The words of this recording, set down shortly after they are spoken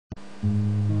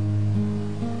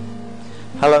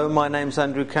Hello, my name's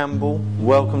Andrew Campbell.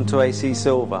 Welcome to AC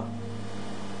Silver.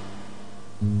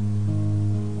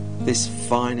 This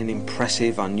fine and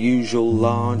impressive, unusual,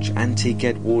 large, antique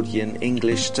Edwardian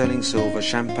English sterling silver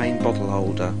champagne bottle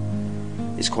holder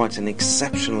is quite an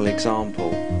exceptional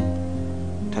example.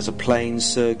 It has a plain,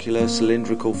 circular,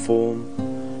 cylindrical form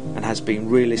and has been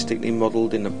realistically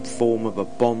modelled in the form of a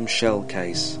bombshell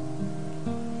case.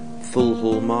 Full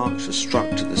hallmarks are struck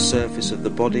to the surface of the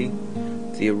body,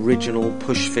 the original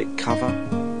push-fit cover.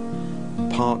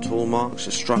 Part hallmarks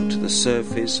are struck to the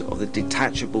surface of the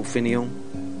detachable finial.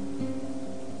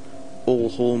 All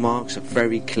hallmarks are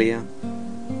very clear.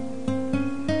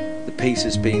 The piece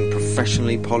has been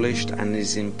professionally polished and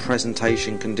is in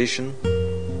presentation condition.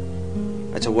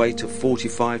 At a weight of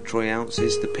 45 troy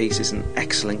ounces, the piece is an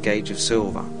excellent gauge of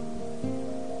silver.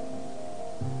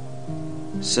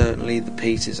 Certainly the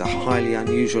piece is a highly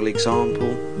unusual example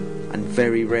and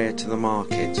very rare to the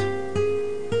market.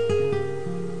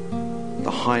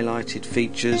 The highlighted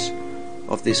features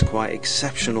of this quite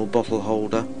exceptional bottle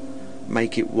holder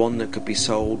make it one that could be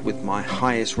sold with my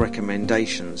highest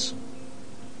recommendations.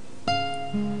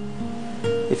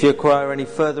 If you require any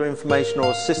further information or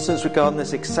assistance regarding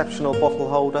this exceptional bottle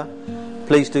holder,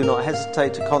 please do not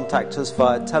hesitate to contact us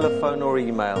via telephone or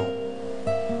email.